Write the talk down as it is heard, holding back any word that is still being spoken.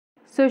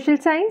Social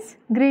Science,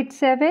 Grade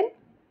 7,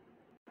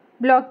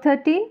 Block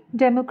 13,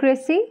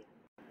 Democracy,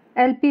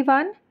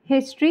 LP1,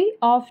 History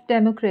of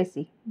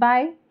Democracy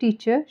by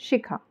Teacher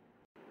Shikha.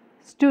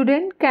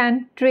 Student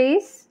can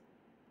trace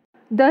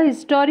the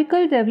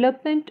historical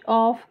development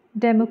of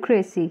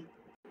democracy.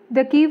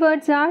 The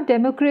keywords are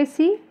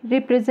democracy,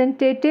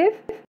 representative,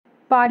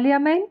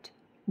 parliament,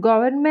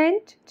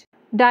 government,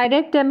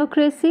 direct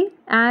democracy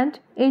and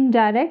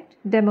indirect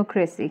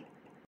democracy.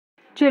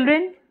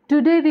 Children,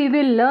 today we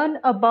will learn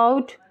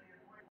about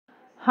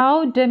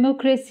how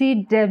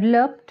democracy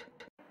developed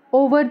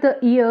over the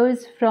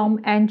years from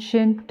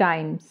ancient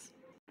times.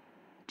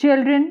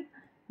 Children,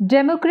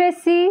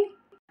 democracy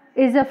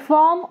is a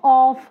form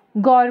of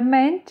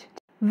government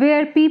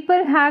where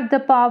people have the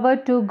power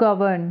to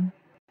govern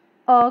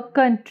a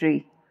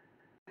country,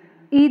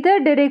 either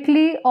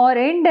directly or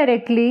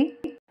indirectly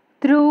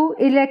through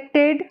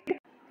elected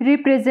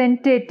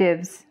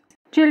representatives.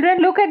 Children,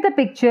 look at the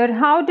picture.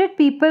 How did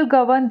people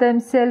govern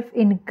themselves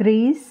in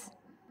Greece?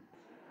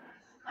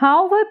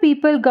 How were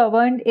people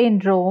governed in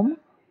Rome?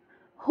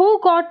 Who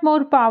got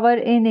more power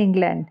in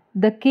England,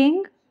 the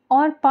king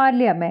or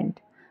parliament?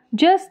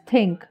 Just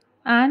think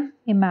and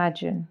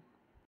imagine.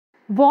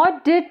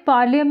 What did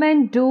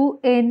parliament do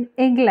in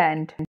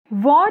England?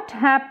 What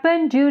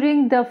happened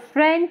during the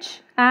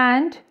French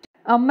and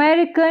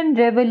American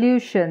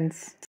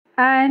revolutions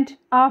and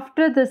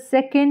after the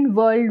Second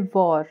World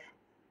War?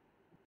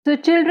 So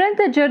children,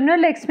 the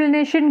general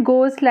explanation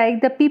goes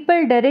like the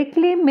people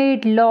directly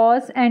made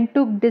laws and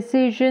took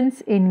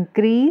decisions in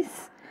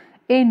Greece.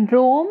 In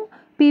Rome,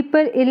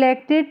 people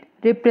elected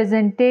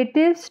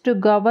representatives to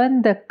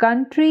govern the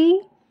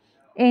country.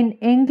 In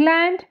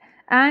England,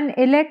 an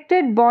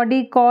elected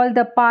body called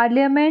the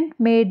Parliament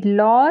made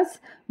laws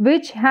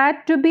which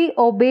had to be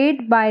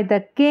obeyed by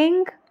the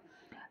king.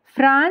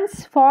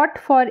 France fought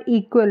for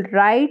equal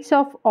rights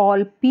of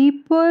all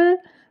people,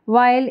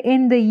 while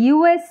in the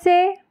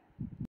USA,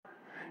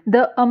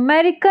 the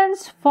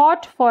Americans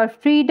fought for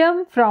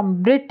freedom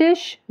from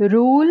British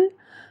rule.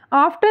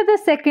 After the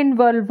Second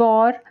World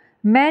War,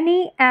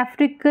 many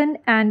African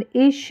and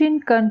Asian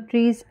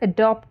countries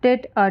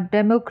adopted a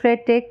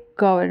democratic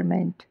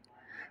government.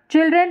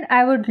 Children,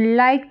 I would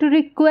like to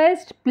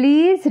request,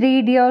 please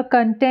read your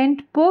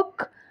content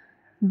book,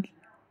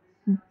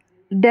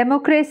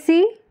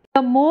 Democracy.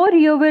 The more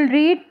you will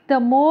read, the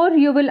more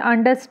you will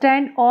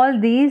understand all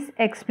these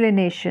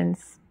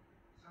explanations.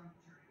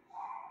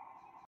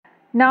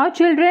 Now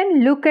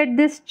children, look at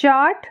this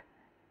chart.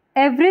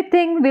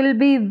 Everything will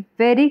be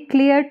very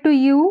clear to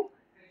you.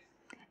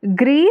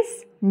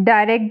 Greece,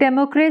 direct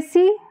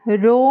democracy.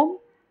 Rome,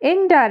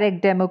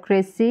 indirect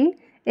democracy.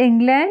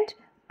 England,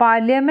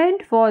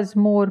 parliament was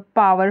more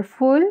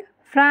powerful.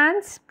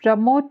 France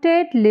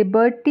promoted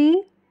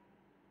liberty,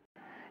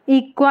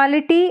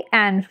 equality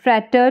and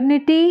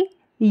fraternity.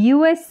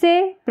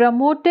 USA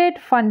promoted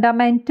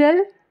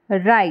fundamental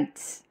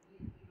rights.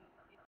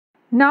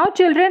 Now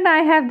children,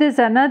 I have this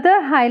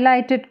another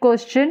highlighted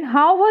question.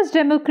 How was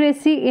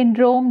democracy in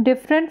Rome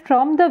different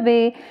from the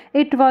way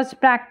it was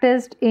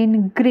practiced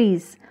in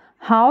Greece?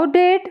 How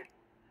did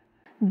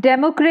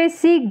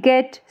democracy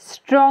get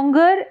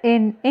stronger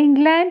in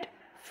England,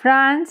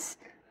 France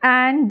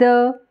and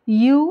the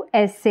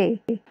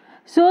USA?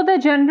 So the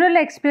general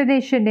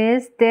explanation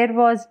is there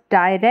was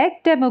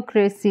direct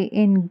democracy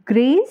in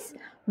Greece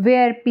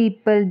where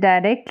people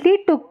directly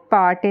took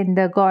part in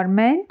the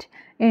government.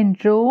 In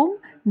Rome,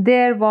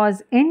 there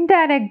was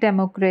indirect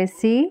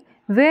democracy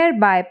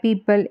whereby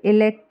people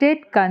elected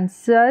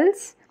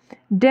consuls.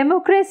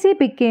 Democracy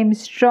became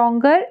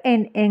stronger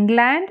in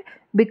England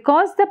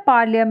because the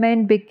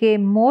parliament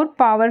became more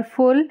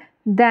powerful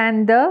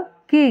than the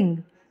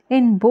king.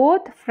 In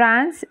both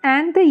France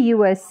and the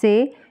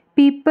USA,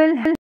 people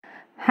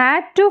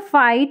had to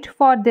fight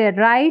for their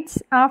rights,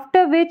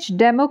 after which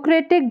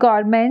democratic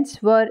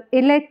governments were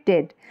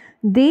elected.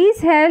 These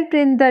helped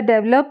in the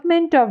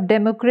development of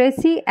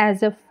democracy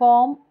as a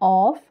form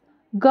of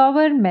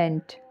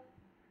government.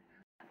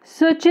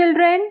 So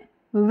children,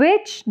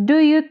 which do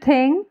you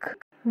think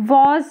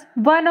was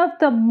one of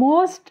the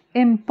most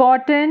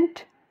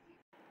important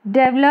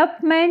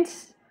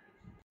developments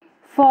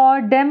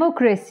for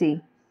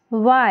democracy?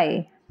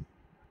 Why?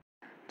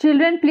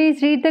 Children,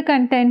 please read the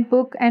content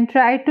book and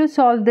try to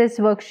solve this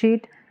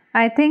worksheet.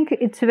 I think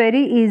it's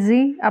very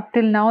easy up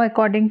till now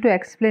according to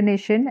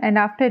explanation, and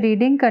after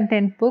reading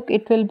content book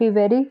it will be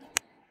very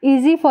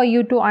easy for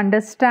you to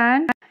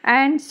understand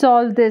and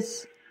solve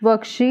this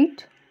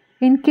worksheet.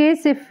 In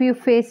case if you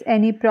face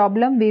any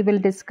problem, we will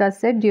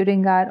discuss it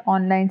during our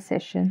online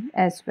session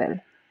as well.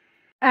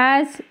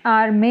 As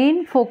our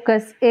main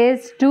focus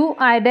is to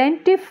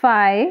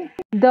identify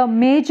the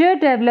major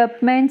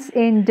developments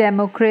in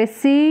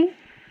democracy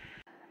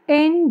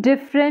in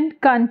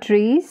different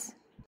countries,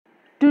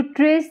 to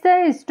trace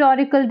the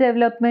historical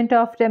development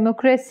of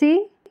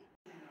democracy,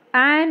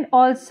 and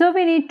also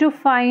we need to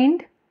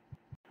find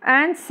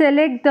and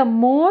select the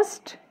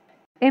most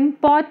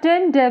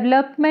important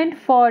development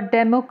for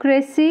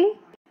democracy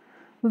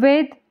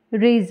with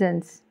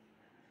reasons.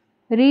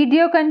 Read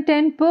your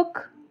content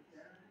book.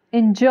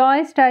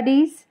 Enjoy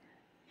studies.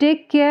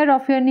 Take care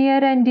of your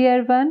near and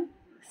dear one.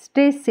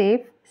 Stay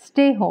safe.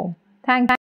 Stay home. Thank you.